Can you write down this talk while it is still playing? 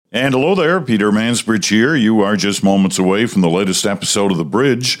And hello there, Peter Mansbridge here. You are just moments away from the latest episode of The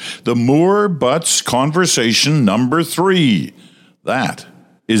Bridge, the Moore-Butts Conversation number 3. That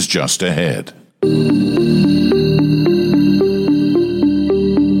is just ahead. And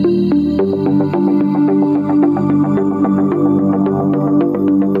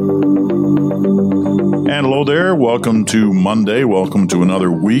hello there, welcome to Monday, welcome to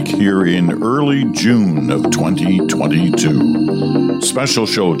another week here in early June of 2022. Special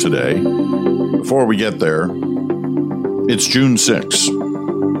show today. Before we get there, it's June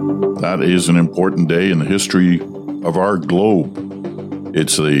 6th. That is an important day in the history of our globe.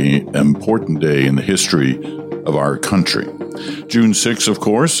 It's the important day in the history of our country. June 6th, of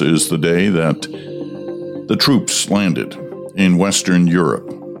course, is the day that the troops landed in Western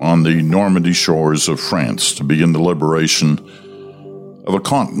Europe on the Normandy shores of France to begin the liberation of a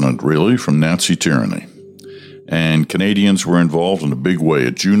continent, really, from Nazi tyranny. And Canadians were involved in a big way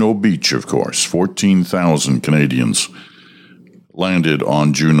at Juno Beach, of course. 14,000 Canadians landed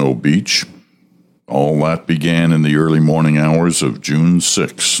on Juno Beach. All that began in the early morning hours of June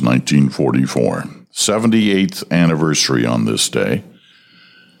 6, 1944. 78th anniversary on this day.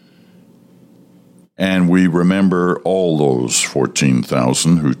 And we remember all those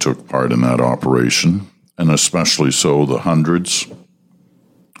 14,000 who took part in that operation, and especially so the hundreds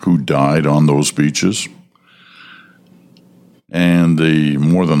who died on those beaches, and the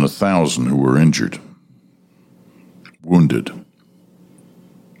more than 1,000 who were injured, wounded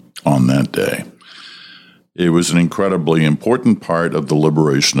on that day. It was an incredibly important part of the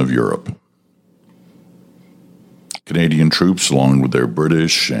liberation of Europe. Canadian troops, along with their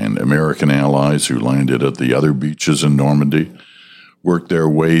British and American allies who landed at the other beaches in Normandy, worked their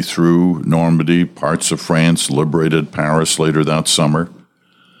way through Normandy, parts of France, liberated Paris later that summer,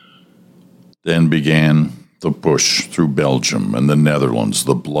 then began the push through Belgium and the Netherlands,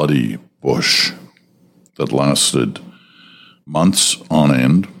 the bloody push that lasted months on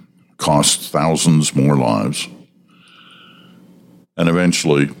end, cost thousands more lives, and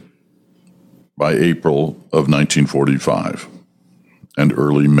eventually, by April of 1945 and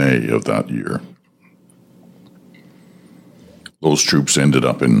early May of that year, those troops ended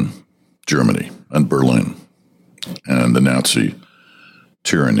up in Germany and Berlin, and the Nazi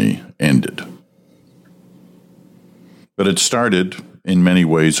tyranny ended. But it started in many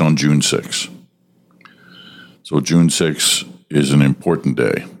ways on June 6. So June 6 is an important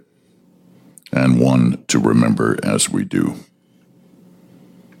day and one to remember as we do.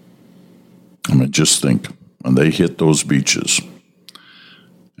 I mean, just think, when they hit those beaches,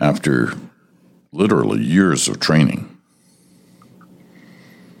 after literally years of training,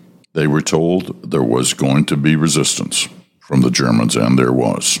 they were told there was going to be resistance from the Germans, and there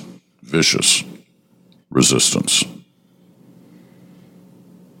was vicious resistance.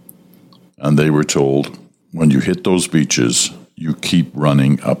 And they were told, when you hit those beaches, you keep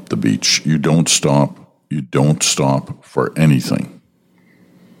running up the beach. You don't stop. You don't stop for anything.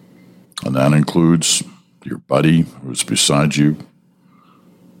 And that includes your buddy who's beside you.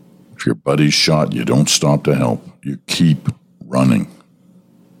 If your buddy's shot, you don't stop to help. You keep running.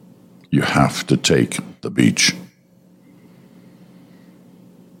 You have to take the beach.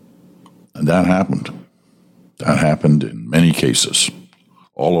 And that happened. That happened in many cases,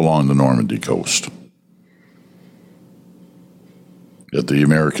 all along the Normandy coast. At the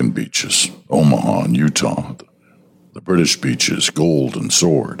American beaches, Omaha and Utah, the British beaches, Gold and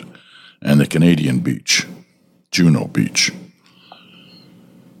Sword, and the Canadian beach, Juno Beach.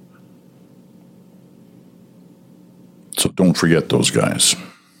 So don't forget those guys.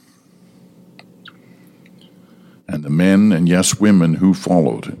 And the men and, yes, women who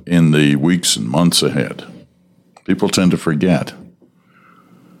followed in the weeks and months ahead. People tend to forget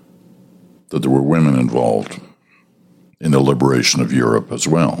that there were women involved in the liberation of Europe as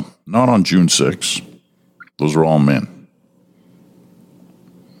well. Not on June 6. Those are all men.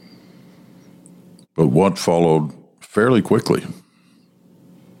 But what followed fairly quickly,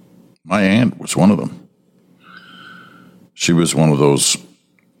 my aunt was one of them. She was one of those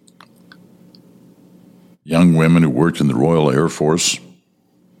young women who worked in the Royal Air Force.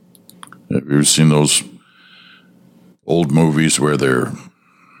 Have you ever seen those old movies where they're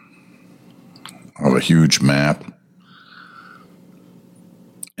on a huge map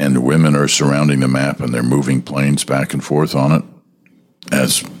and the women are surrounding the map and they're moving planes back and forth on it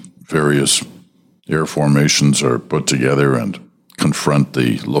as various air formations are put together and confront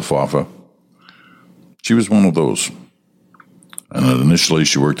the Luftwaffe? She was one of those. And initially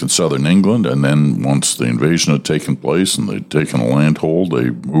she worked in southern England, and then once the invasion had taken place and they'd taken a land hold, they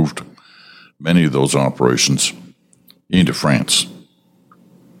moved many of those operations into France.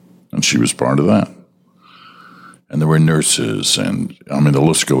 she was part of that. And there were nurses, and the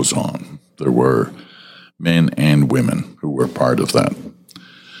list goes on. There were men and women who were part of that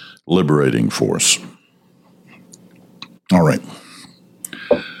liberating force. All right.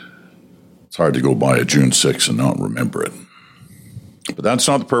 It's hard to go by a June 6th and not remember it. But that's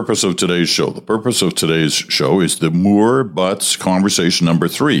not the purpose of today's show. The purpose of today's show is the Moore-Butts conversation number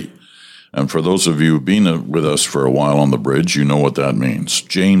 3. And for those of you who've been with us for a while on the bridge, you know what that means.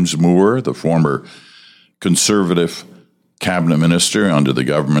 James Moore, the former Conservative cabinet minister under the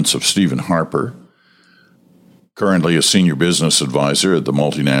governments of Stephen Harper, currently a senior business advisor at the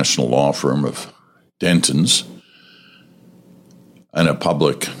multinational law firm of Dentons, and a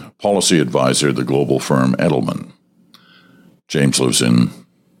public policy advisor at the global firm Edelman. James lives in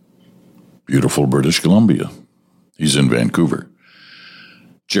beautiful British Columbia. He's in Vancouver.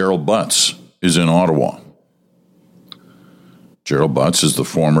 Gerald Butts is in Ottawa. Gerald Butts is the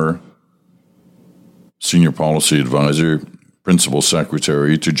former senior policy advisor, principal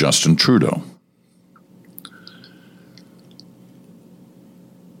secretary to Justin Trudeau.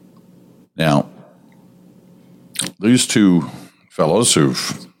 Now, these two fellows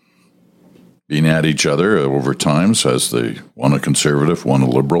who've been at each other over times, as one a conservative, one a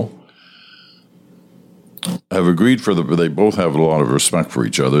liberal, have agreed they both have a lot of respect for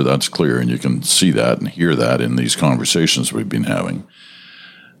each other. That's clear, and you can see that and hear that in these conversations we've been having.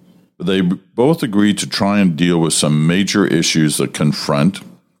 But they both agreed to try and deal with some major issues that confront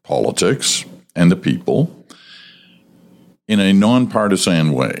politics and the people in a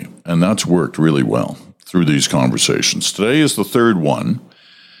nonpartisan way, and that's worked really well through these conversations. Today is the third one,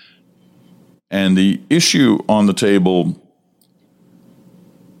 and the issue on the table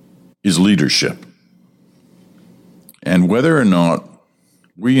is leadership, and whether or not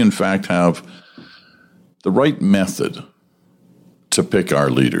we in fact have the right method to pick our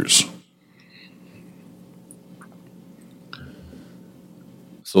leaders.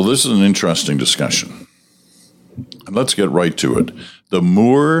 So this is an interesting discussion. And let's get right to it. The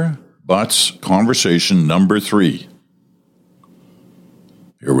Moore-Butts conversation number 3.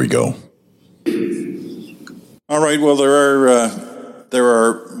 Here we go. All right, well, there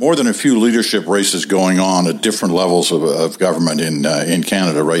are more than a few leadership races going on at different levels of government in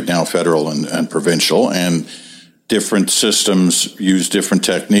Canada right now, federal and provincial, and different systems use different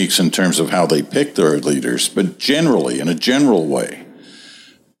techniques in terms of how they pick their leaders. But generally, in a general way,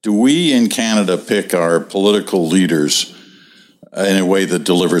 do we in Canada pick our political leaders in a way that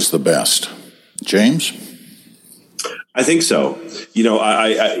delivers the best? James? I think so.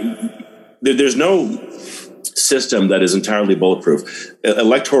 There's no system that is entirely bulletproof.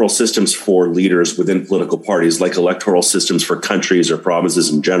 Electoral systems for leaders within political parties, like electoral systems for countries or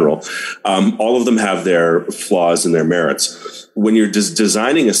provinces in general, all of them have their flaws and their merits. When you're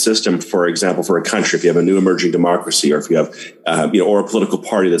designing a system, for example, for a country, if you have a new emerging democracy, or if you have, or a political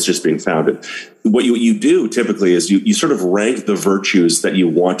party that's just being founded, what you do typically is you sort of rank the virtues that you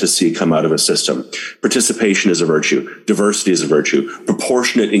want to see come out of a system. Participation is a virtue. Diversity is a virtue.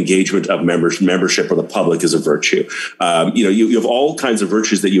 Proportionate engagement of membership or the public is a virtue. You have all kinds of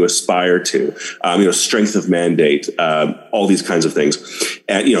virtues that you aspire to. Strength of mandate, all these kinds of things,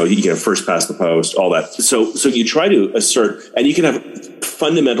 and you can have first past the post, all that. So you try to assert, and you can have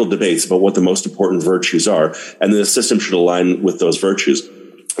fundamental debates about what the most important virtues are, and then the system should align with those virtues.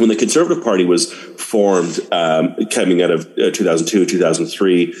 When the Conservative Party was formed, coming out of 2002,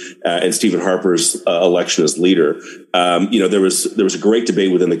 2003, and Stephen Harper's election as leader, there was a great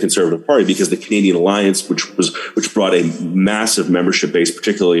debate within the Conservative Party because the Canadian Alliance, which brought a massive membership base,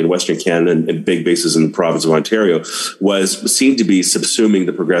 particularly in Western Canada and big bases in the province of Ontario, was seen to be subsuming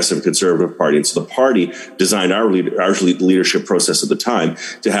the Progressive Conservative Party. And so the party designed our leadership process at the time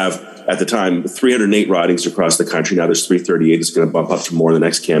to have, at the time, 308 ridings across the country. Now there's 338. It's going to bump up to more in the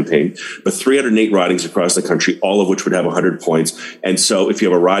next campaign. But 308 ridings across the country, all of which would have 100 points. And so if you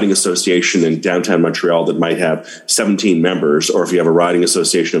have a riding association in downtown Montreal that might have 17 members, or if you have a riding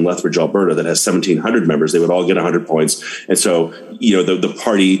association in Lethbridge, Alberta that has 1,700 members, they would all get 100 points. And so, the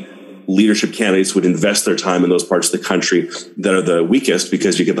party leadership candidates would invest their time in those parts of the country that are the weakest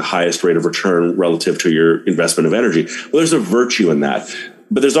because you get the highest rate of return relative to your investment of energy. Well, there's a virtue in that.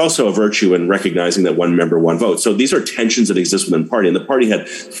 But there's also a virtue in recognizing that one member, one vote. So these are tensions that exist within the party. And the party had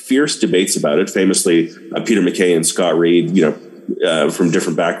fierce debates about it. Famously, Peter MacKay and Scott Reid, from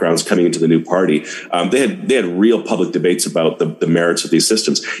different backgrounds coming into the new party, they had real public debates about the merits of these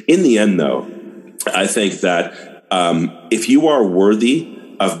systems. In the end, though, I think that if you are worthy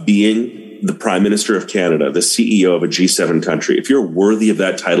of being the Prime Minister of Canada, the CEO of a G7 country, if you're worthy of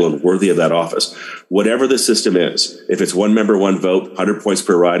that title and worthy of that office, whatever the system is, if it's one member, one vote, 100 points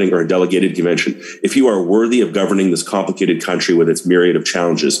per riding, or a delegated convention, if you are worthy of governing this complicated country with its myriad of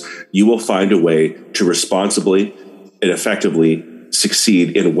challenges, you will find a way to responsibly and effectively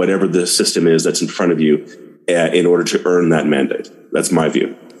succeed in whatever the system is that's in front of you in order to earn that mandate. That's my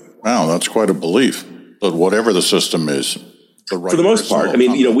view. Wow, that's quite a belief. But whatever the system is, the right for the most part, I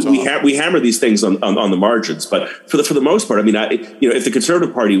mean, we hammer these things on the margins, but for the most part, I mean, if the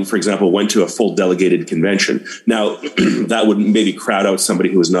Conservative Party, for example, went to a full delegated convention, now that would maybe crowd out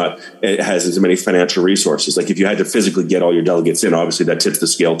somebody who has as many financial resources. Like if you had to physically get all your delegates in, obviously that tips the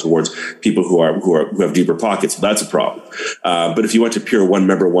scale towards people who have deeper pockets. So that's a problem. But if you went to pure one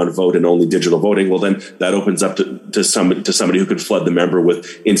member, one vote, and only digital voting, well, then that opens up to somebody who could flood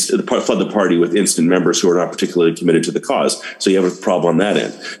the party with instant members who are not particularly committed to the cause. So you have a problem on that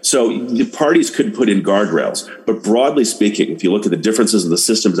end. So the parties could put in guardrails, but broadly speaking, if you look at the differences in the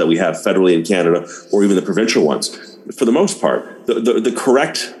systems that we have federally in Canada, or even the provincial ones, for the most part, the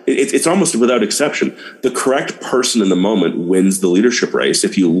correct, it's almost without exception, the correct person in the moment wins the leadership race.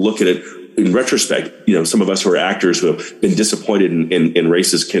 If you look at it in retrospect, some of us who are actors who have been disappointed in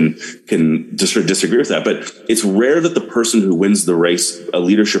races can just sort of disagree with that. But it's rare that the person who wins the race, a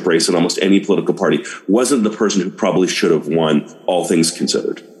leadership race in almost any political party, wasn't the person who probably should have won, all things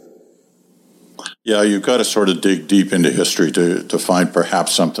considered. Yeah, you've got to sort of dig deep into history to find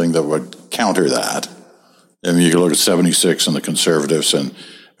perhaps something that would counter that. I mean, you can look at 76 and the Conservatives and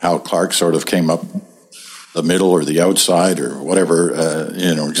how Clark sort of came up the middle or the outside or whatever,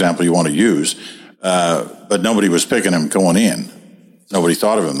 example you want to use. But nobody was picking him going in. Nobody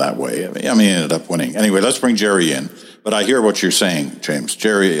thought of him that way. I mean, he ended up winning. Anyway, let's bring Jerry in. But I hear what you're saying, James.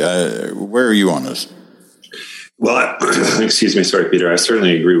 Jerry, where are you on this? Well, excuse me. Sorry, Peter. I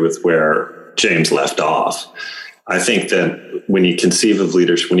certainly agree with where James left off. I think that when you conceive of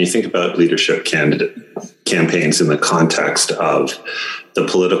leadership, when you think about leadership campaigns in the context of the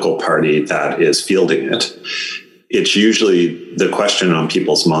political party that is fielding it, it's usually the question on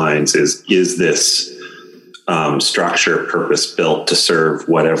people's minds is this structure purpose-built to serve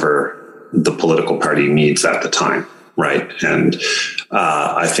whatever the political party needs at the time, right? And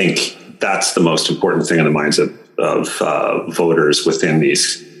I think that's the most important thing in the minds of voters within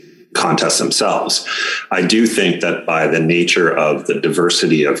these contests themselves. I do think that by the nature of the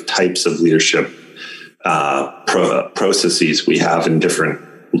diversity of types of leadership processes we have in different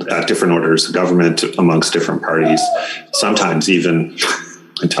orders of government amongst different parties, sometimes even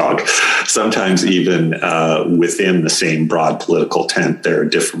within the same broad political tent, there are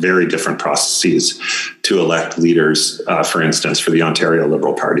very different processes to elect leaders, for instance, for the Ontario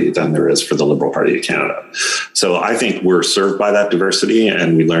Liberal Party than there is for the Liberal Party of Canada. So I think we're served by that diversity,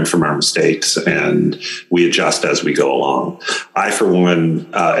 and we learn from our mistakes and we adjust as we go along. I, for one,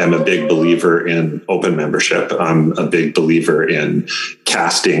 am a big believer in open membership. I'm a big believer in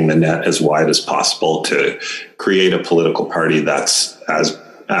casting the net as wide as possible to create a political party that's as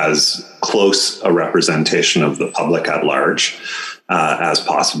close a representation of the public at large as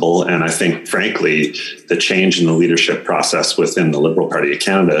possible. And I think, frankly, the change in the leadership process within the Liberal Party of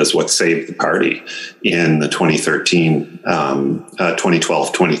Canada is what saved the party in the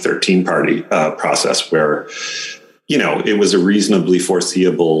 2012-2013 party process, where, it was a reasonably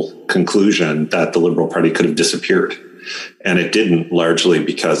foreseeable conclusion that the Liberal Party could have disappeared. And it didn't, largely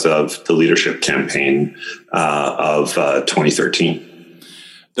because of the leadership campaign of 2013.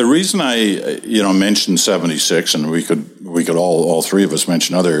 The reason I, mentioned 76, and we could all three of us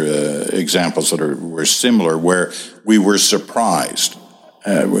mention other examples that were similar, where we were surprised.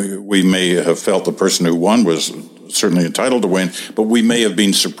 We may have felt the person who won was certainly entitled to win, but we may have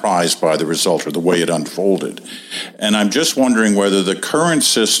been surprised by the result or the way it unfolded. And I'm just wondering whether the current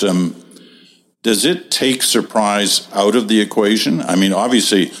system, does it take surprise out of the equation? I mean,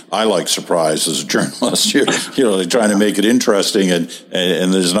 obviously, I like surprise as a journalist. You're trying to make it interesting, and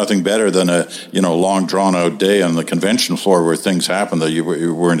there's nothing better than a long drawn out day on the convention floor where things happen that you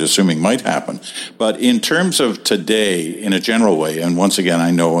weren't assuming might happen. But in terms of today, in a general way, and once again, I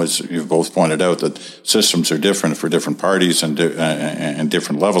know, as you've both pointed out, that systems are different for different parties and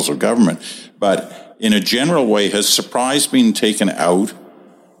different levels of government. But in a general way, has surprise been taken out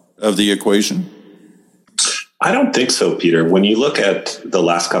of the equation? I don't think so, Peter. When you look at the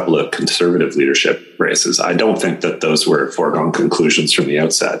last couple of Conservative leadership races, I don't think that those were foregone conclusions from the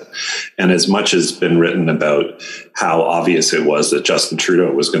outset. And as much has been written about how obvious it was that Justin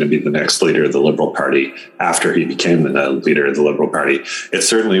Trudeau was going to be the next leader of the Liberal Party after he became the leader of the Liberal Party, it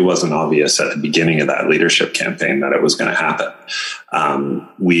certainly wasn't obvious at the beginning of that leadership campaign that it was going to happen.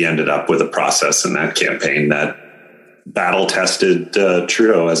 We ended up with a process in that campaign that battle tested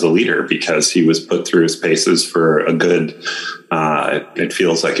Trudeau as a leader because he was put through his paces for a good, it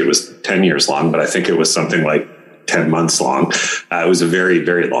feels like it was 10 years long, but I think it was something like 10 months long. It was a very,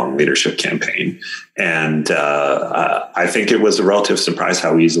 very long leadership campaign. And I think it was a relative surprise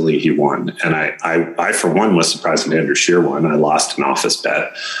how easily he won. And I for one, was surprised when Andrew Scheer won. I lost an office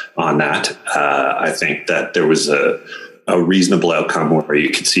bet on that. I think that there was a reasonable outcome where you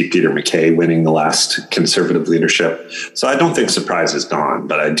could see Peter MacKay winning the last Conservative leadership. So I don't think surprise is gone,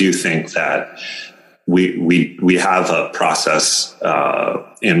 but I do think that we have a process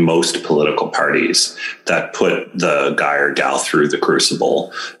in most political parties that put the guy or gal through the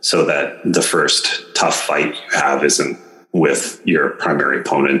crucible so that the first tough fight you have isn't with your primary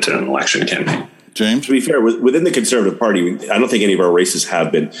opponent in an election campaign. James? To be fair, within the Conservative Party, I don't think any of our races have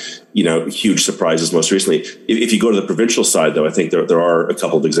been, huge surprises most recently. If you go to the provincial side, though, I think there are a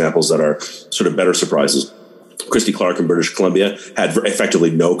couple of examples that are sort of better surprises. Christy Clark in British Columbia had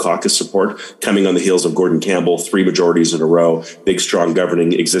effectively no caucus support, coming on the heels of Gordon Campbell, 3 majorities in a row, big, strong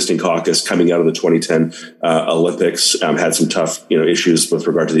governing existing caucus coming out of the 2010 Olympics, had some tough issues with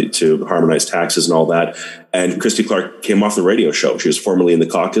regard to harmonized taxes and all that. And Christy Clark came off the radio show. She was formerly in the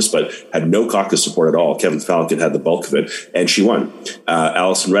caucus, but had no caucus support at all. Kevin Falcon had the bulk of it, and she won.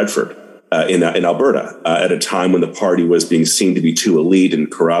 Alison Redford in Alberta at a time when the party was being seen to be too elite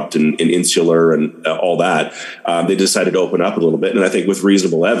and corrupt and insular and all that. They decided to open up a little bit. And I think with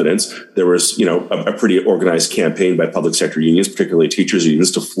reasonable evidence, there was, a pretty organized campaign by public sector unions, particularly teachers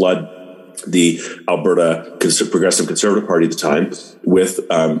unions, to flood the Alberta Progressive Conservative Party at the time with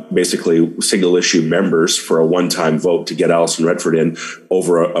basically single issue members for a one-time vote to get Alison Redford in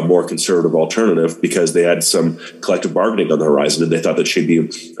over a more conservative alternative because they had some collective bargaining on the horizon and they thought that she'd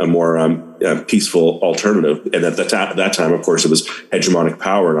be a more peaceful alternative. And at that time, of course, it was hegemonic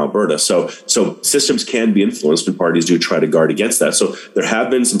power in Alberta. So systems can be influenced and parties do try to guard against that. So there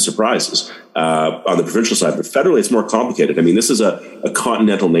have been some surprises on the provincial side, but federally it's more complicated. I mean, this is a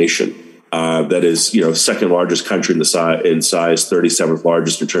continental nation. That is, second largest country in size, 37th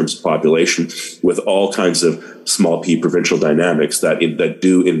largest in terms of population, with all kinds of small p provincial dynamics that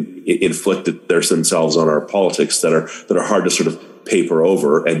do inflict themselves on our politics that are hard to sort of paper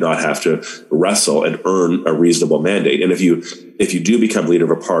over and not have to wrestle and earn a reasonable mandate. And if you do become leader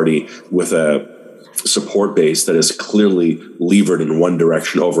of a party with a support base that is clearly levered in one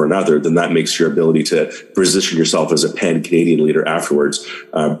direction over another, then that makes your ability to position yourself as a pan-Canadian leader afterwards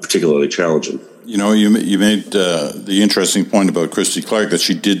particularly challenging. You made the interesting point about Christy Clark that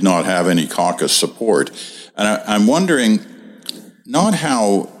she did not have any caucus support. And I'm wondering not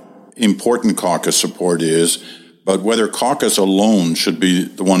how important caucus support is, but whether caucus alone should be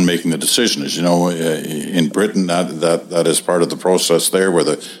the one making the decision. As you know, in Britain, that is part of the process there, where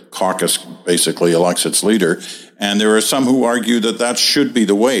the caucus basically elects its leader. And there are some who argue that should be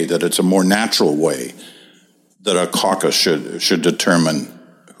the way, that it's a more natural way, that a caucus should determine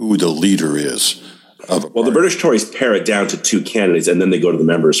who the leader is. Well, the British Tories pare it down to 2 candidates, and then they go to the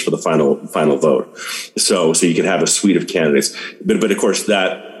members for the final vote. So you can have a suite of candidates. But of course,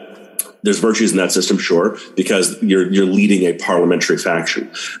 there's virtues in that system, sure, because you're leading a parliamentary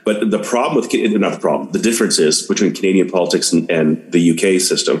faction. But the difference is between Canadian politics and the UK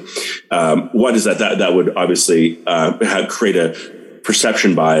system. One is that would obviously create a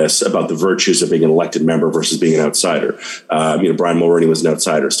perception bias about the virtues of being an elected member versus being an outsider. Brian Mulroney was an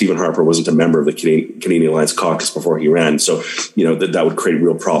outsider. Stephen Harper wasn't a member of the Canadian Alliance caucus before he ran. So, that would create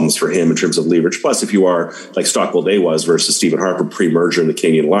real problems for him in terms of leverage. Plus, if you are like Stockwell Day was versus Stephen Harper pre-merger in the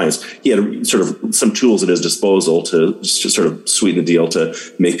Canadian Alliance, he had sort of some tools at his disposal to sort of sweeten the deal to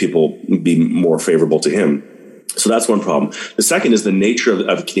make people be more favorable to him. So that's one problem. The second is the nature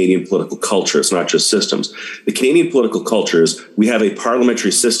of Canadian political culture. It's not just systems. The Canadian political culture is we have a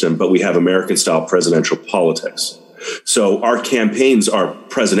parliamentary system, but we have American-style presidential politics. So our campaigns are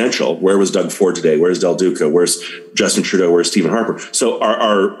presidential. Where was Doug Ford today? Where's Del Duca? Where's Justin Trudeau? Where's Stephen Harper? So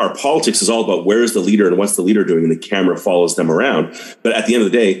our politics is all about where is the leader and what's the leader doing, and the camera follows them around. But at the end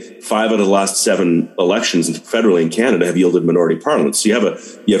of the day, 5 out of the last 7 elections federally in Canada have yielded minority parliaments. So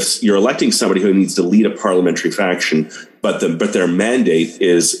you're electing somebody who needs to lead a parliamentary faction but their mandate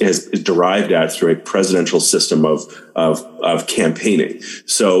is derived at through a presidential system of campaigning.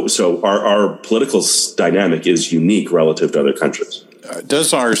 So our political dynamic is unique relative to other countries.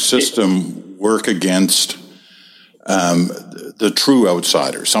 Does our system work against the true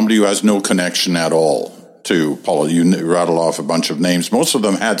outsider, somebody who has no connection at all to politics? You rattle off a bunch of names. Most of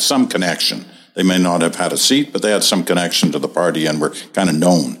them had some connection. They may not have had a seat, but they had some connection to the party and were kind of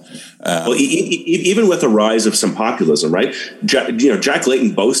known. Well, even with the rise of some populism, right? Jack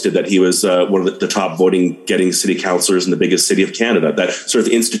Layton boasted that he was one of the top getting city councillors in the biggest city of Canada. That sort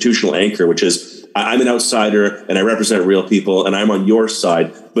of institutional anchor, which is, I'm an outsider and I represent real people and I'm on your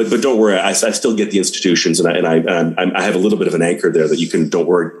side, but don't worry, I still get the institutions and I have a little bit of an anchor there that you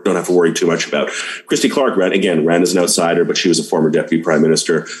don't have to worry too much about. Christy Clark ran as an outsider, but she was a former deputy prime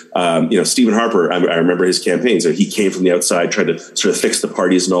minister. Stephen Harper, I remember his campaigns. He came from the outside, tried to sort of fix the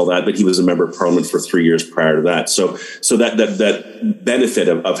parties and all that, but he was a member of parliament for 3 years prior to that. So that benefit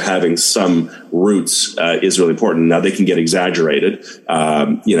of having some roots is really important. Now they can get exaggerated.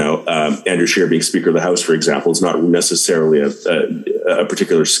 Andrew Scheer being Speaker of the House, for example, is not necessarily a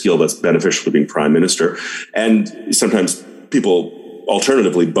particular skill that's beneficial to being prime minister. And sometimes people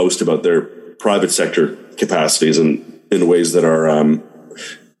alternatively boast about their private sector capacities in ways that are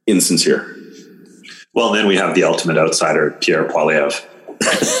insincere. Well, then we have the ultimate outsider, Pierre Poilievre.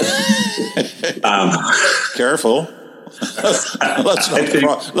 Careful.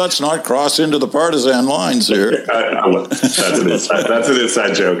 Let's not cross into the partisan lines here. That's an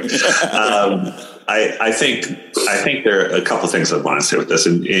inside joke. I think there are a couple of things I want to say with this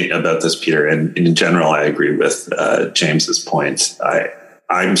about this, Peter. And in general, I agree with James's points.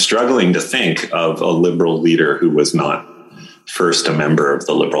 I'm struggling to think of a Liberal leader who was not first a member of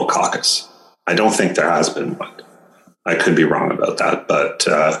the Liberal caucus. I don't think there has been one. I could be wrong about that, but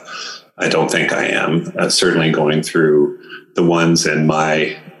I don't think I am. Certainly going through the ones in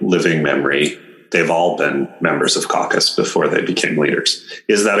my living memory, they've all been members of caucus before they became leaders.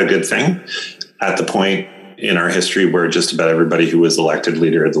 Is that a good thing? At the point in our history where just about everybody who was elected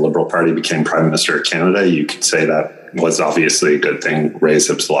leader of the Liberal Party became Prime Minister of Canada, you could say that was obviously a good thing, Res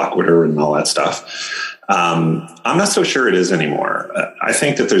ipsa loquitur and all that stuff. I'm not so sure it is anymore. I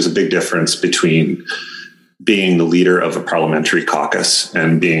think that there's a big difference between being the leader of a parliamentary caucus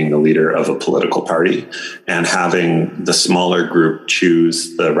and being the leader of a political party, and having the smaller group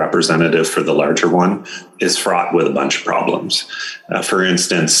choose the representative for the larger one is fraught with a bunch of problems. For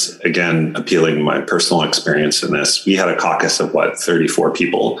instance, again, appealing to my personal experience in this, we had a caucus of 34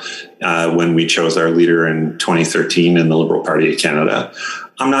 people when we chose our leader in 2013 in the Liberal Party of Canada.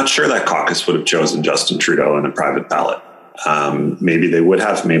 I'm not sure that caucus would have chosen Justin Trudeau in a private ballot. Maybe they would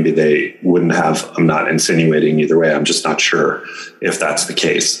have, maybe they wouldn't have. I'm not insinuating either way. I'm just not sure if that's the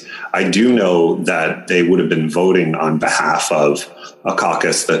case. I do know that they would have been voting on behalf of a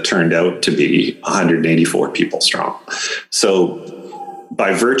caucus that turned out to be 184 people strong. So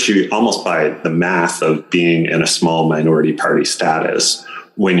by virtue, almost by the math of being in a small minority party status,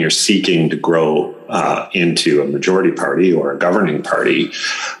 when you're seeking to grow into a majority party or a governing party,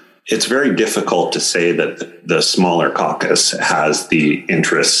 it's very difficult to say that the smaller caucus has the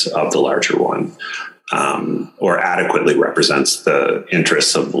interests of the larger one, or adequately represents the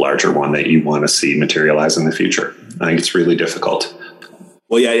interests of the larger one that you want to see materialize in the future. I think it's really difficult.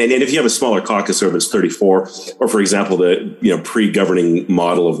 Well, yeah, and if you have a smaller caucus, or if it's 34, or for example, the pre-governing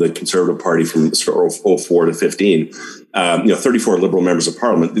model of the Conservative Party from 04 to 15, 34 Liberal members of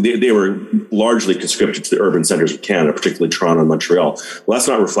Parliament, they were largely conscripted to the urban centres of Canada, particularly Toronto and Montreal. Well, that's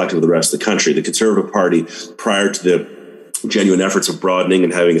not reflective of the rest of the country. The Conservative Party, prior to the genuine efforts of broadening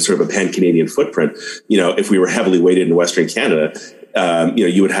and having a sort of a pan-Canadian footprint, if we were heavily weighted in Western Canada,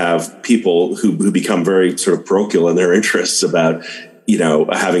 you would have people who become very sort of parochial in their interests about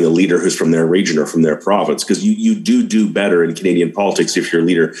having a leader who's from their region or from their province, because you do better in Canadian politics if your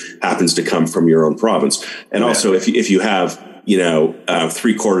leader happens to come from your own province. And also, if you have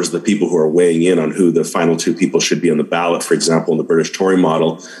 3/4 of the people who are weighing in on who the final two people should be on the ballot, for example, in the British Tory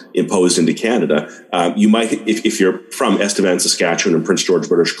model imposed into Canada, you might, if you're from Estevan, Saskatchewan, and Prince George,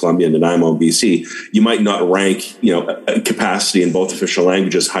 British Columbia, and Nanaimo, BC, you might not rank, capacity in both official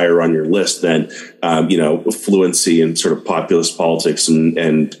languages higher on your list than, fluency in sort of populist politics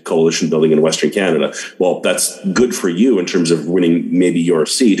and coalition building in Western Canada. Well, that's good for you in terms of winning maybe your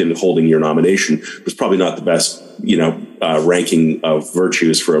seat and holding your nomination. It's probably not the best, ranking of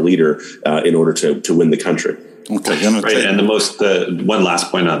virtues for a leader in order to win the country. Okay, right. And one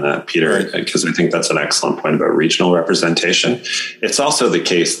last point on that, Peter, because I think that's an excellent point about regional representation. It's also the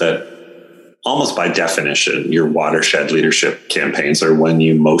case that almost by definition, your watershed leadership campaigns are when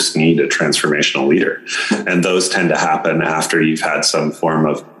you most need a transformational leader. And those tend to happen after you've had some form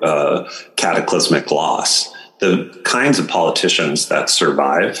of cataclysmic loss. The kinds of politicians that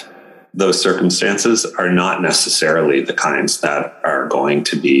survive those circumstances are not necessarily the kinds that are going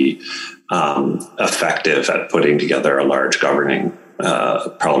to be effective at putting together a large governing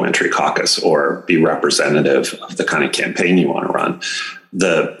parliamentary caucus or be representative of the kind of campaign you want to run.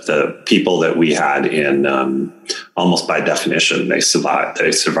 The people that we had in almost by definition, they survive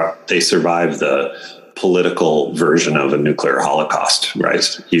the political version of a nuclear holocaust,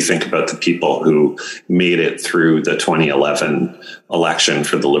 right? You think about the people who made it through the 2011 election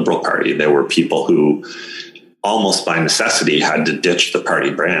for the Liberal Party. There were people who almost by necessity had to ditch the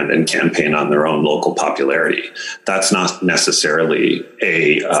party brand and campaign on their own local popularity. That's not necessarily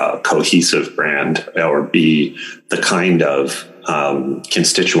a cohesive brand or be the kind of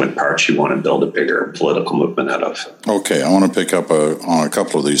constituent parts you want to build a bigger political movement out of. Okay, I want to pick up on a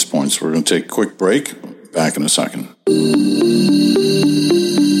couple of these points. We're going to take a quick break. Back in a second. Just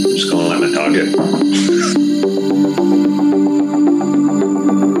going to let me talk it.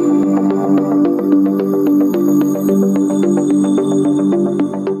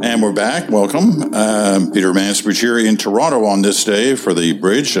 And we're back. Welcome. Peter Mansbridge here in Toronto on this day for the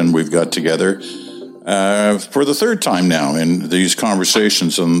Bridge, and we've got together for the third time now in these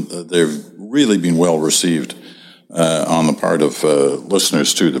conversations, and they've really been well received on the part of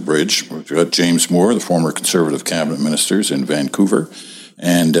listeners to the Bridge. We've got James Moore, the former Conservative cabinet ministers in Vancouver,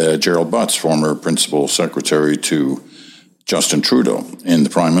 and Gerald Butts, former principal secretary to Justin Trudeau in the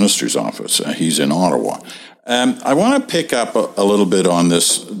Prime Minister's office. He's in Ottawa. I want to pick up a little bit on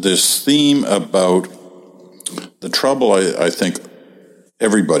this theme about the trouble I think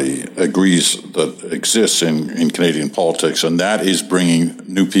everybody agrees that exists in Canadian politics, and that is bringing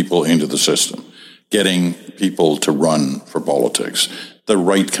new people into the system, getting people to run for politics, the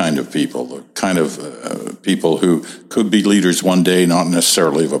right kind of people, the kind of people who could be leaders one day, not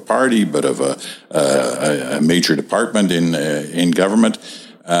necessarily of a party, but of a major department in government.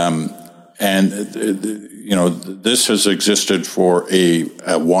 This has existed for a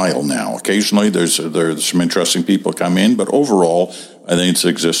while now. Occasionally there's some interesting people come in, but overall, I think it's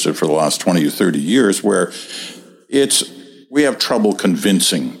existed for the last 20 or 30 years where we have trouble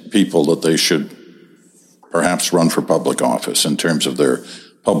convincing people that they should perhaps run for public office in terms of their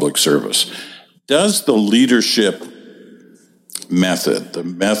public service. Does the leadership method, the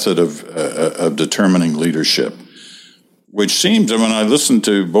method of determining leadership, which seems, when I listen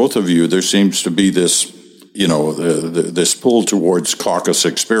to both of you, there seems to be this, this pull towards caucus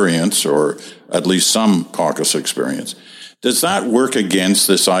experience, or at least some caucus experience. Does that work against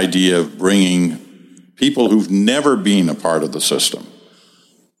this idea of bringing people who've never been a part of the system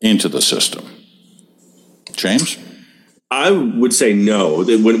into the system? James? I would say no.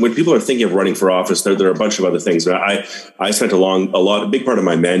 When people are thinking of running for office, there are a bunch of other things. I spent a big part of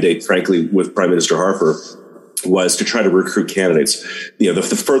my mandate, frankly, with Prime Minister Harper was to try to recruit candidates.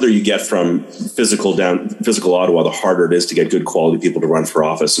 The further you get from physical Ottawa, the harder it is to get good quality people to run for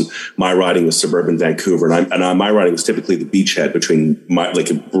office. And my riding was suburban Vancouver, and my riding was typically the beachhead between right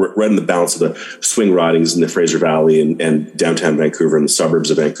in the balance of the swing ridings in the Fraser Valley and downtown Vancouver and the suburbs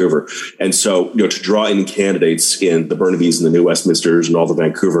of Vancouver. And so, to draw in candidates in the Burnabys and the New Westminsters and all the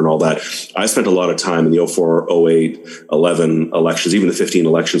Vancouver and all that, I spent a lot of time in the 04, 08, 11 elections, even the 15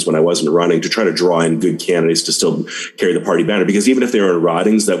 elections when I wasn't running, to try to draw in good candidates to still carry the party banner, because even if they were in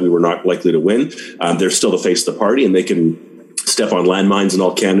ridings that we were not likely to win, they're still the face of the party, and they can step on landmines in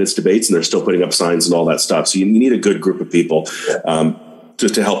all candidates' debates, and they're still putting up signs and all that stuff. So you need a good group of people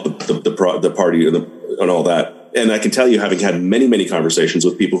just to help the party and all that. And I can tell you, having had many, many conversations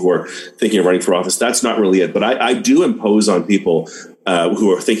with people who are thinking of running for office, that's not really it. But I do impose on people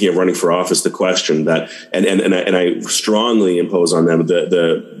who are thinking of running for office the question that, and I strongly impose on them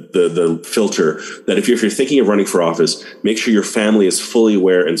the filter that if you're thinking of running for office, make sure your family is fully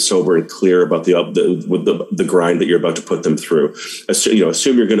aware and sober and clear about the grind that you're about to put them through.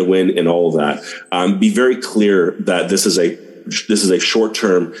 Assume you're going to win in all of that. Be very clear that this is a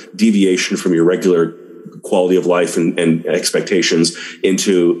short-term deviation from your regular quality of life and expectations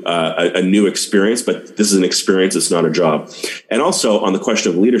into a new experience, but this is an experience, it's not a job. And also on the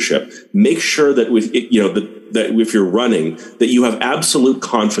question of leadership, make sure that that if you're running, that you have absolute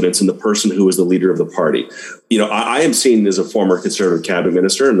confidence in the person who is the leader of the party. I am seen as a former Conservative cabinet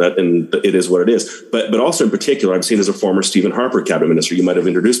minister, and it is what it is. But also in particular, I'm seen as a former Stephen Harper cabinet minister. You might have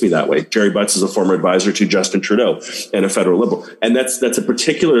introduced me that way. Gerald Butts is a former advisor to Justin Trudeau and a federal Liberal, and that's a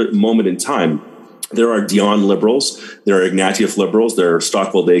particular moment in time There are Dion liberals, there are Ignatieff liberals, there are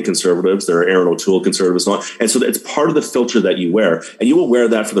Stockwell Day conservatives, there are Aaron O'Toole conservatives, and so it's part of the filter that you wear, and you will wear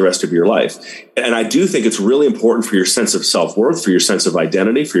that for the rest of your life. And I do think it's really important for your sense of self-worth, for your sense of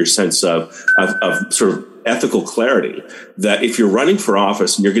identity, for your sense of sort of ethical clarity, that if you're running for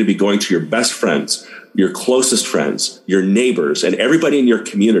office and you're going to be going to your best friends, your closest friends, your neighbors, and everybody in your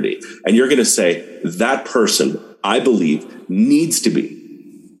community, and you're going to say, that person, I believe, needs to be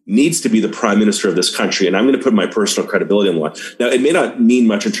the prime minister of this country, and I'm going to put my personal credibility on the line. Now, it may not mean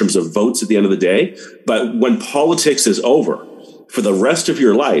much in terms of votes at the end of the day, but when politics is over, for the rest of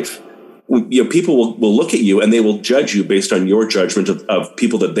your life, people will look at you and they will judge you based on your judgment of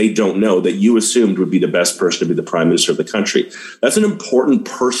people that they don't know, that you assumed would be the best person to be the prime minister of the country. That's an important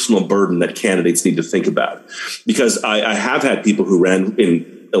personal burden that candidates need to think about, because I have had people who ran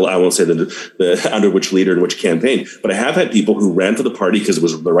in, I won't say the under which leader and which campaign, but I have had people who ran for the party because it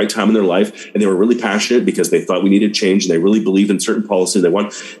was the right time in their life, and they were really passionate because they thought we needed change, and they really believed in certain policies they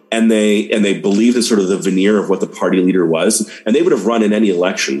want, and they believed in sort of the veneer of what the party leader was, and they would have run in any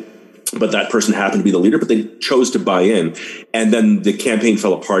election. But that person happened to be the leader, but they chose to buy in. And then the campaign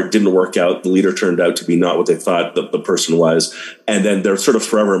fell apart, didn't work out. The leader turned out to be not what they thought the person was. And then they're sort of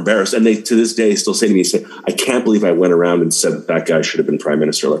forever embarrassed. And they, to this day, still say to me, I can't believe I went around and said that guy should have been prime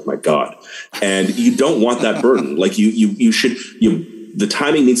minister. Like, my God. And you don't want that burden. Like the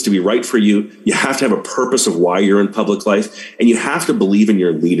timing needs to be right for you. You have to have a purpose of why you're in public life, and you have to believe in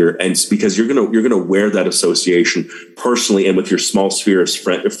your leader. And it's because you're gonna wear that association personally and with your small sphere of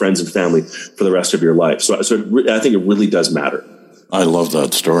friends and family for the rest of your life. So I think it really does matter. I love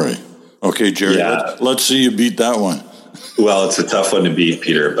that story. Okay, Jerry, let's see you beat that one. Well, it's a tough one to beat,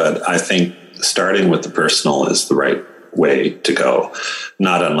 Peter, but I think starting with the personal is the right way to go.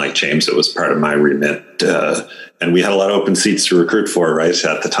 Not unlike James, it was part of my remit. And we had a lot of open seats to recruit for, right?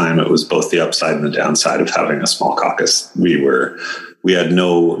 At the time, it was both the upside and the downside of having a small caucus. We had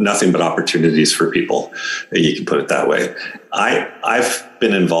nothing but opportunities for people. You can put it that way. I've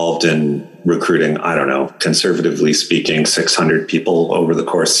been involved in recruiting, I don't know, conservatively speaking, 600 people over the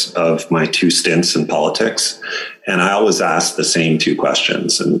course of my 2 stints in politics. And I always ask the same 2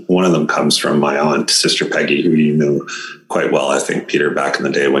 questions. And one of them comes from my aunt, Sister Peggy, who you knew quite well, I think, Peter, back in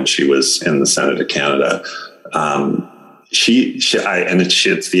the day when she was in the Senate of Canada.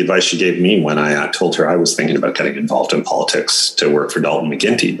 It's the advice she gave me when I told her I was thinking about getting involved in politics to work for Dalton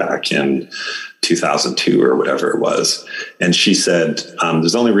McGuinty back in 2002 or whatever it was. And she said,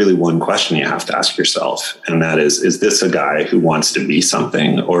 there's only really one question you have to ask yourself. And that is this a guy who wants to be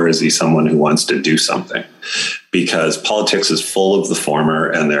something, or is he someone who wants to do something? Because politics is full of the former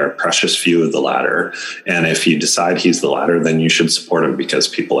and there are precious few of the latter. And if you decide he's the latter, then you should support him, because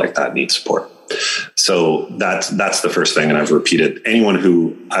people like that need support. So that's the first thing. And I've repeated, anyone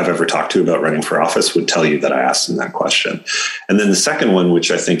who I've ever talked to about running for office would tell you that I asked them that question. And then the second one,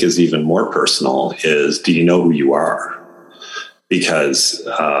 which I think is even more personal, is, do you know who you are? Because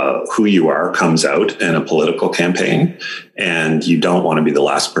who you are comes out in a political campaign, and you don't want to be the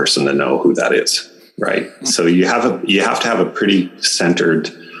last person to know who that is, right? So you have to have a pretty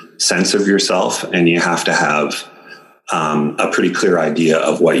centered sense of yourself, and you have to have a pretty clear idea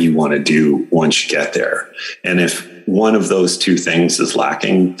of what you want to do once you get there. And if one of those 2 things is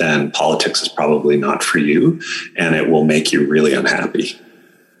lacking, then politics is probably not for you, and it will make you really unhappy.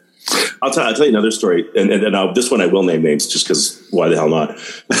 I'll tell you another story, and this one I will name names, just because why the hell not?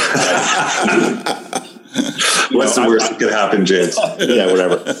 What's the worst that could happen, James? Yeah,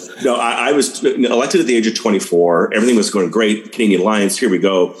 whatever. No, I was elected at the age of 24. Everything was going great. Canadian Alliance, here we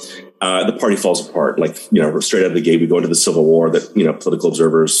go. The party falls apart. Straight out of the gate, we go into the Civil War that, political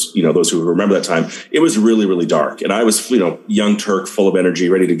observers, those who remember that time, it was really, really dark. And I was, young Turk, full of energy,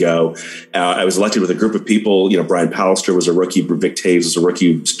 ready to go. I was elected with a group of people. Brian Pallister was a rookie. Vic Taves was a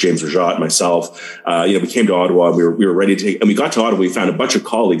rookie. James Rajat, myself. We came to Ottawa. We were ready to take, and we got to Ottawa. We found a bunch of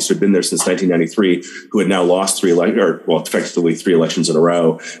colleagues who had been there since 1993 who had now lost effectively 3 elections in a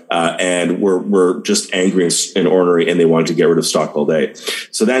row. And were just angry and ornery, and they wanted to get rid of Stockwell Day.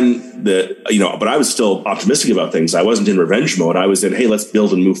 So then, but I was still optimistic about things. I wasn't in revenge mode. I was in, hey, let's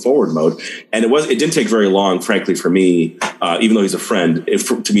build and move forward mode. And it didn't take very long, frankly, for me, even though he's a friend,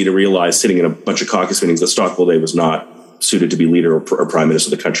 to me to realize, sitting in a bunch of caucus meetings, that Stockwell Day was not suited to be leader or prime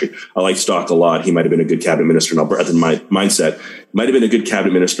minister of the country. I like Stock a lot. He might have been a good cabinet minister in Alberta. In my mindset, might have been a good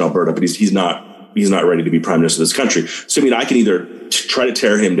cabinet minister in Alberta, but he's not ready to be prime minister of this country. So, I can either try to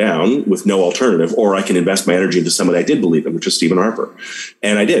tear him down with no alternative, or I can invest my energy into somebody I did believe in, which is Stephen Harper.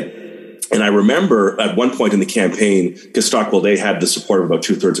 And I did. And I remember at one point in the campaign, because Stockwell Day had the support of about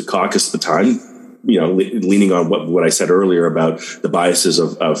 2/3 of caucus at the time, leaning on what I said earlier about the biases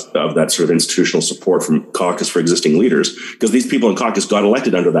of that sort of institutional support from caucus for existing leaders, because these people in caucus got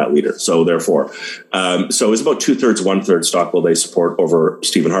elected under that leader. So therefore, so it was about 2/3, 1/3 Stockwell Day support over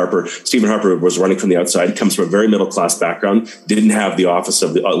Stephen Harper. Stephen Harper was running from the outside, comes from a very middle class background, didn't have the office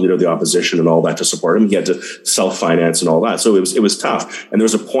of the leader of the opposition and all that to support him. He had to self-finance and all that. So it was tough. And there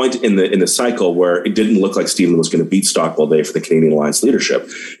was a point in the cycle where it didn't look like Stephen was going to beat Stockwell Day for the Canadian Alliance leadership.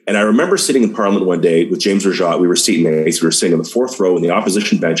 And I remember sitting in Parliament one day with James Rajat. We were seat mates. We were sitting in the fourth row in the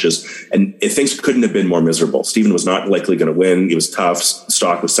opposition benches, and things couldn't have been more miserable. Stephen was not likely going to win. It was tough.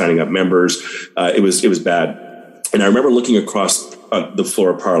 Stock was signing up members. It was bad. And I remember looking across the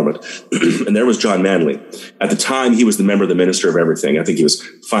floor of Parliament, and there was John Manley. At the time, he was the member of the Minister of Everything. I think he was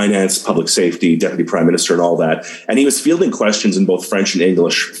Finance, Public Safety, Deputy Prime Minister, and all that. And he was fielding questions in both French and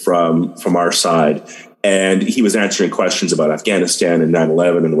English from our side. And he was answering questions about Afghanistan and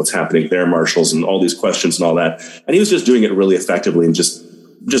 9/11 and what's happening there, marshals, and all these questions and all that. And he was just doing it really effectively and just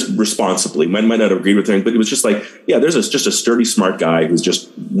responsibly. Might not have agreed with him, but it was just like, yeah, there's just a sturdy, smart guy who's just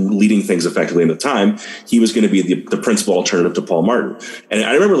leading things effectively. And at the time, he was going to be the principal alternative to Paul Martin. And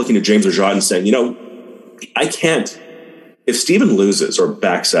I remember looking at James Rajat and saying, I can't, if Stephen loses or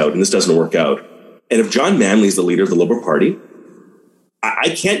backs out and this doesn't work out, and if John Manley's the leader of the Liberal Party, I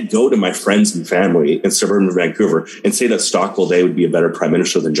can't go to my friends and family in suburban Vancouver and say that Stockwell Day would be a better prime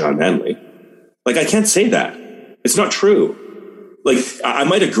minister than John Manley. Like, I can't say that. It's not true. Like, I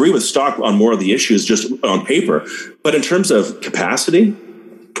might agree with Stock on more of the issues just on paper, but in terms of capacity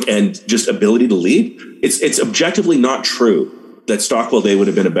and just ability to lead, it's objectively not true that Stockwell Day would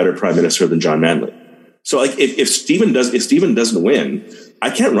have been a better prime minister than John Manley. So, like, if Stephen doesn't win, I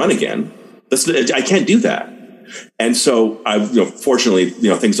can't run again. I can't do that. And so, fortunately,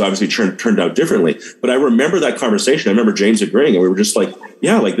 things obviously turned out differently. But I remember that conversation. I remember James agreeing, and we were just like,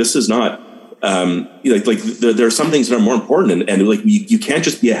 yeah, like, this is not there are some things that are more important, and like you can't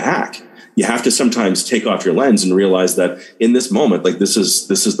just be a hack. You have to sometimes take off your lens and realize that in this moment, like, this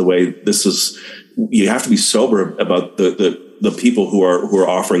is the way. You have to be sober about the people who are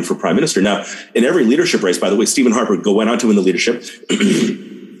offering for prime minister. Now, in every leadership race, by the way, Stephen Harper went on to win the leadership.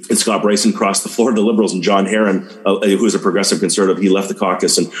 And Scott Brayson crossed the floor of the Liberals, and John Herron, who is a progressive conservative, he left the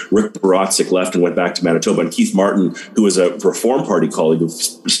caucus, and Rick Barotzik left and went back to Manitoba. And Keith Martin, who was a Reform Party colleague of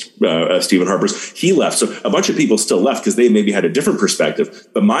Stephen Harper's, he left. So a bunch of people still left because they maybe had a different perspective.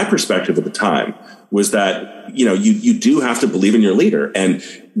 But my perspective at the time was that, you do have to believe in your leader. And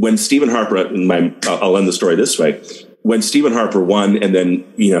when Stephen Harper, I'll end the story this way. When Stephen Harper won, and then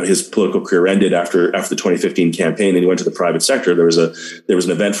his political career ended after the 2015 campaign, and he went to the private sector, there was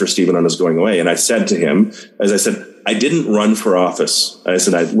an event for Stephen on his going away, and I said to him, as I said, I didn't run for office. I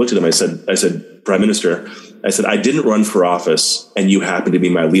looked at him, I said, Prime Minister, I said, I didn't run for office, and you happen to be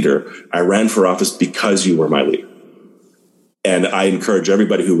my leader. I ran for office because you were my leader. And I encourage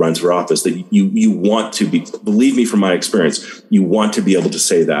everybody who runs for office that you want to be, believe me from my experience, you want to be able to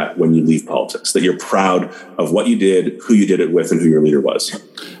say that when you leave politics, that you're proud of what you did, who you did it with, and who your leader was.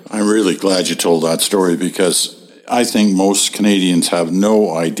 I'm really glad you told that story, because I think most Canadians have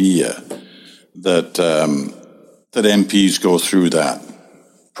no idea that that MPs go through that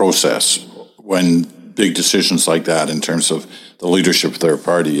process when big decisions like that in terms of the leadership of their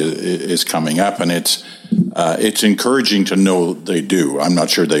party is coming up, and it's encouraging to know they do. I'm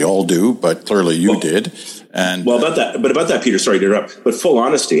not sure they all do, but clearly you did. And about that, Peter, sorry to interrupt, but full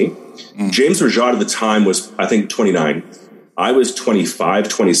honesty, James Rajat at the time was, I think, 29. I was 25,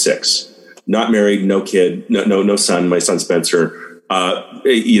 26, not married, no kid, no son, my son Spencer.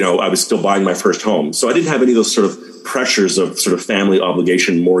 I was still buying my first home. So I didn't have any of those sort of pressures of sort of family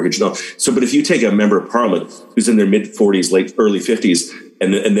obligation, mortgage. No. So, but if you take a member of Parliament who's in their mid 40s, late early 50s,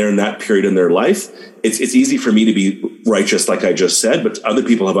 and they're in that period in their life, it's easy for me to be righteous, like I just said, but other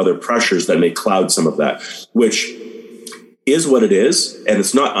people have other pressures that may cloud some of that, which is what it is. And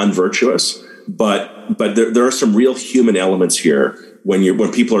it's not unvirtuous, but there are some real human elements here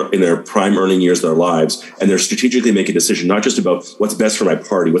when people are in their prime earning years of their lives, and they're strategically making a decision, not just about what's best for my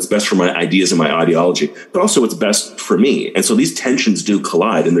party, what's best for my ideas and my ideology, but also what's best for me. And so these tensions do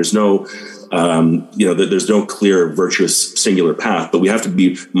collide, and there's no, there's no clear virtuous singular path, but we have to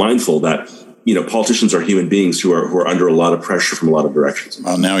be mindful that, politicians are human beings who are under a lot of pressure from a lot of directions.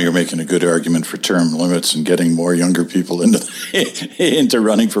 Well, now you're making a good argument for term limits and getting more younger people into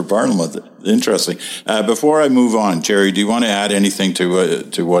running for Parliament. Interesting. Before I move on, Jerry, do you want to add anything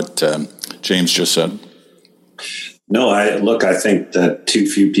to what James just said? No, I think that too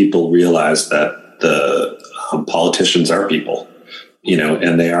few people realize that the politicians are people,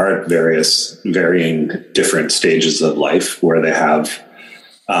 and they are at varying different stages of life where they have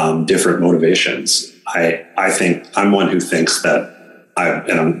different motivations. I think I'm one who thinks that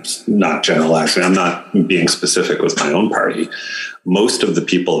and I'm not generalizing, I'm not being specific with my own party. Most of the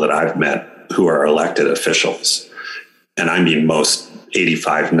people that I've met who are elected officials, and I mean most,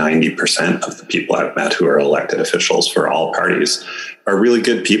 85, 90% of the people I've met who are elected officials for all parties are really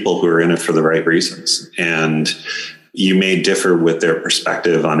good people who are in it for the right reasons. And you may differ with their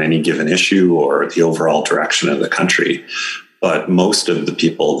perspective on any given issue or the overall direction of the country. But most of the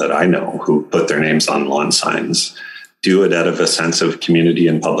people that I know who put their names on lawn signs do it out of a sense of community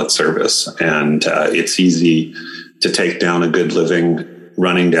and public service. And it's easy to take down a good living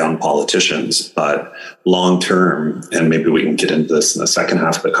running down politicians, but long term, and maybe we can get into this in the second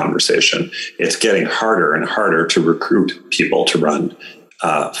half of the conversation, it's getting harder and harder to recruit people to run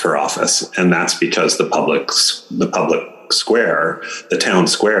for office. And that's because the public square, the town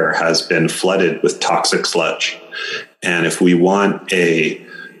square, has been flooded with toxic sludge. And if we want a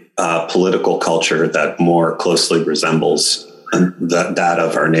political culture that more closely resembles that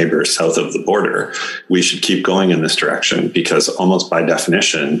of our neighbors south of the border, we should keep going in this direction, because almost by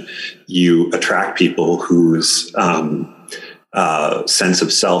definition, you attract people whose sense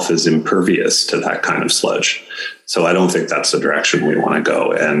of self is impervious to that kind of sludge. So I don't think that's the direction we want to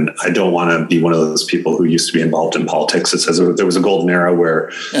go. And I don't want to be one of those people who used to be involved in politics that says there was a golden era where,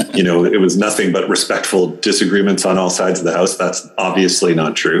 it was nothing but respectful disagreements on all sides of the house. That's obviously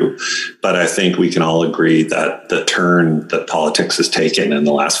not true. But I think we can all agree that the turn that politics has taken in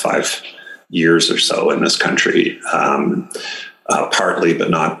the last 5 years or so in this country, partly but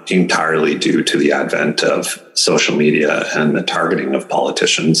not entirely due to the advent of social media and the targeting of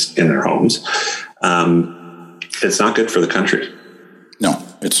politicians in their homes, it's not good for the country. No,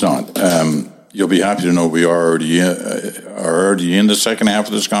 it's not. You'll be happy to know we are already in the second half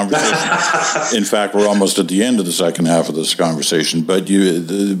of this conversation. In fact, we're almost at the end of the second half of this conversation. But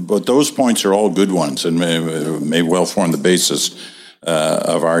those points are all good ones and may well form the basis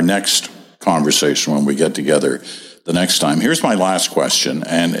of our next conversation when we get together the next time. Here's my last question,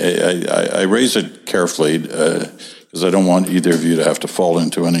 and I raise it carefully because I don't want either of you to have to fall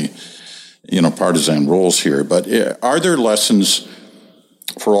into any partisan roles here. But are there lessons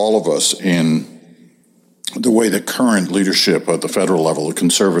for all of us in the way the current leadership at the federal level, the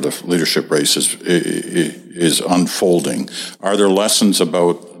conservative leadership race is unfolding? Are there lessons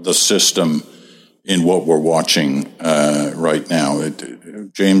about the system in what we're watching right now?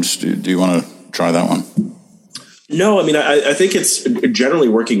 James, do you want to try that one? No, I mean, I think it's generally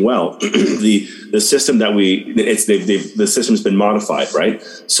working well. The system that the system's been modified, right?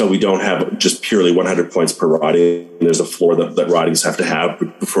 So we don't have just purely 100 points per riding. There's a floor that ridings have to have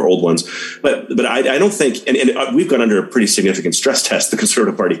for old ones. But I don't think, and we've gone under a pretty significant stress test the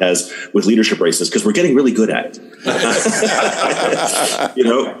Conservative Party has with leadership races, because we're getting really good at it.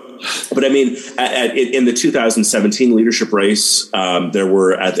 But I mean, in the 2017 leadership race, there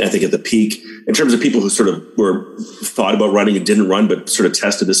were, I think at the peak, in terms of people who sort of thought about running and didn't run, but sort of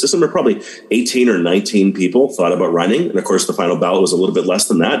tested the system, there were probably 18 or 19 people thought about running. And of course, the final ballot was a little bit less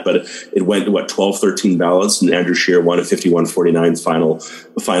than that, but it went to 12, 13 ballots, and Andrew Scheer won a 51-49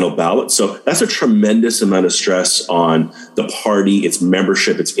 final ballot. So that's a tremendous amount of stress on the party, its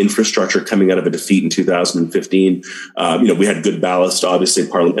membership, its infrastructure coming out of a defeat in 2015. We had good ballast, obviously,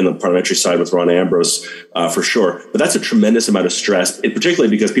 in the parliamentary side with Ron Ambrose, for sure. But that's a tremendous amount of stress, particularly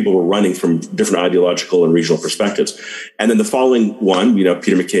because people were running from different ideological and regional perspectives. And then the following one,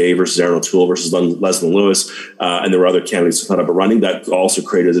 Peter MacKay versus Aaron O'Toole versus Leslie Lewis, and there were other candidates who thought about running. That also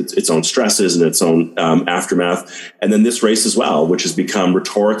created its own stresses and its own aftermath. And then this race as well, which has become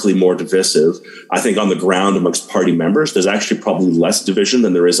rhetorically more divisive. I think on the ground amongst party members, there's actually probably less division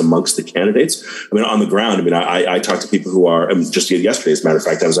than there is amongst the candidates. I mean, on the ground, I talked to people who are, just yesterday, as a matter of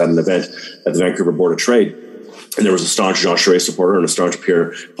fact, I was at an event at the Vancouver Board of Trade, and there was a staunch Jean Charest supporter and a staunch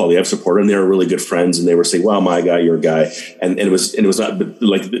Pierre Poilievre supporter, and they were really good friends. And they were saying, "Well, my guy, your guy," and it was not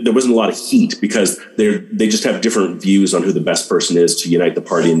like there wasn't a lot of heat because they just have different views on who the best person is to unite the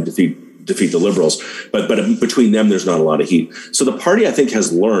party and defeat the Liberals. But between them, there's not a lot of heat. So the party, I think,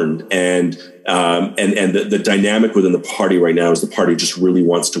 has learned, and the dynamic within the party right now is the party just really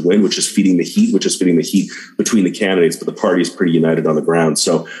wants to win, which is feeding the heat between the candidates. But the party is pretty united on the ground.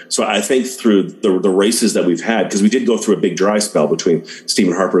 So I think through the races that we've had, because we did go through a big dry spell between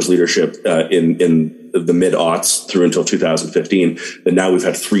Stephen Harper's leadership in the mid-aughts through until 2015, and now we've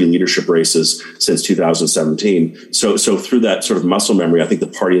had 3 leadership races since 2017. So through that sort of muscle memory, I think the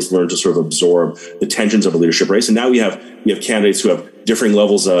party has learned to sort of absorb the tensions of a leadership race. And now we have candidates who have differing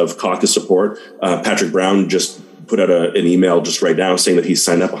levels of caucus support. Patrick Brown just put out an email just right now saying that he's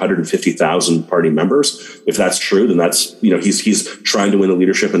signed up 150,000 party members. If that's true, then that's, he's trying to win the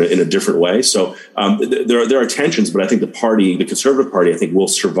leadership in a different way. So there are tensions, but I think the Conservative Party, I think, will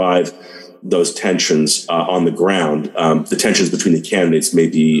survive those tensions on the ground. The tensions between the candidates may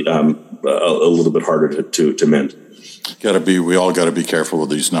be a little bit harder to mend. We all got to be careful with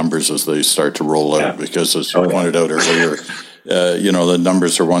these numbers as they start to roll out, because as you pointed out earlier, the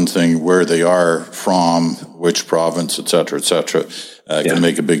numbers are one thing, where they are from, which province, et cetera, can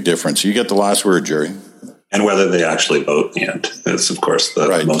make a big difference. You get the last word, Jerry. And whether they actually vote in the end. That's, of course,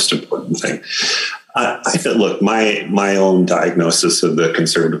 the most important thing. I think, look, my own diagnosis of the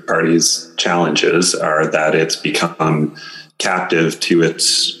Conservative Party's challenges are that it's become captive to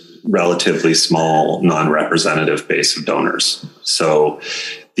its relatively small, non-representative base of donors. So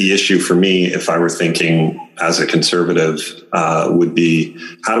the issue for me, if I were thinking as a conservative, would be,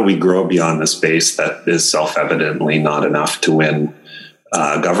 how do we grow beyond this base that is self-evidently not enough to win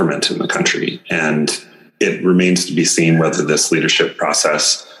government in the country? And it remains to be seen whether this leadership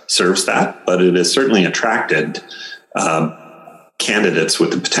process serves that, but it has certainly attracted candidates with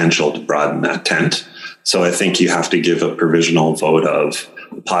the potential to broaden that tent. So I think you have to give a provisional vote of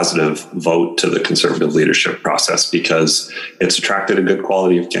positive vote to the Conservative leadership process, because it's attracted a good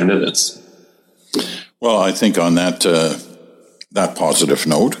quality of candidates. Well, I think on that positive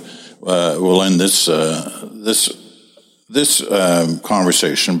note, we'll end this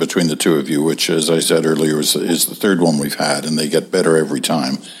conversation between the two of you, which, as I said earlier, is the third one we've had, and they get better every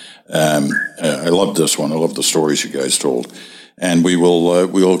time. I love this one. I love the stories you guys told, and we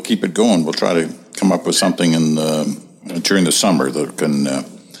will keep it going. We'll try to come up with something during the summer that can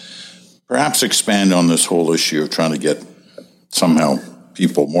perhaps expand on this whole issue of trying to get somehow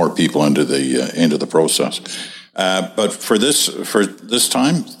more people into the process. But for this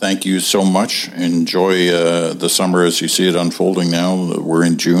time, thank you so much. Enjoy the summer as you see it unfolding now. We're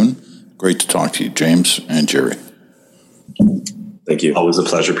in June. Great to talk to you, James and Jerry. Thank you. Always a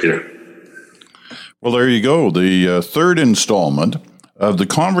pleasure, Peter. Well, there you go. The third installment of the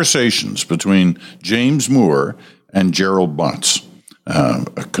conversations between James Moore and Gerald Butts,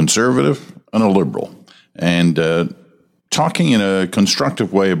 a conservative and a liberal, and talking in a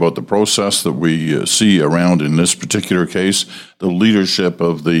constructive way about the process that we see around, in this particular case, the leadership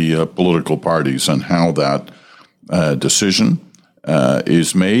of the political parties, and how that decision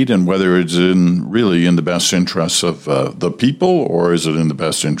is made, and whether it's really in the best interests of the people, or is it in the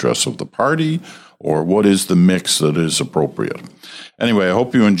best interests of the party, or what is the mix that is appropriate. Anyway, I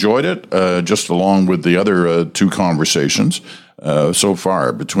hope you enjoyed it, just along with the other two conversations so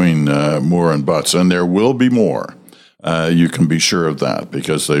far between Moore and Butts, and there will be more. You can be sure of that,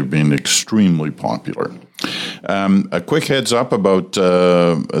 because they've been extremely popular. A quick heads up about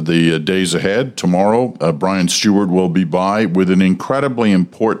the days ahead. Tomorrow, Brian Stewart will be by with an incredibly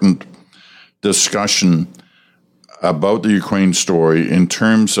important discussion about the Ukraine story in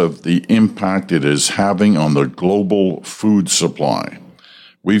terms of the impact it is having on the global food supply.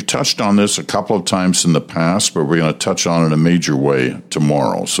 We've touched on this a couple of times in the past, but we're going to touch on it in a major way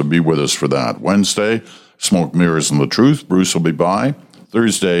tomorrow. So be with us for that. Wednesday, Smoke, Mirrors, and the Truth. Bruce will be by.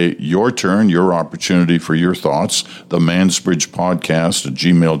 Thursday, your turn, your opportunity for your thoughts. The Mansbridge Podcast at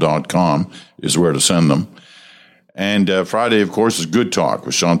gmail.com is where to send them. And Friday, of course, is Good Talk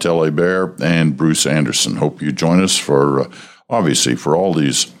with Chantal Hébert and Bruce Anderson. Hope you join us for all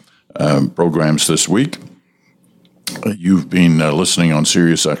these programs this week. You've been listening on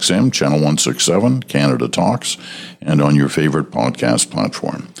Sirius XM, Channel 167, Canada Talks, and on your favorite podcast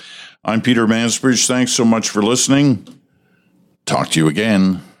platform. I'm Peter Mansbridge. Thanks so much for listening. Talk to you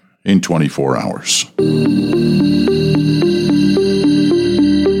again in 24 hours.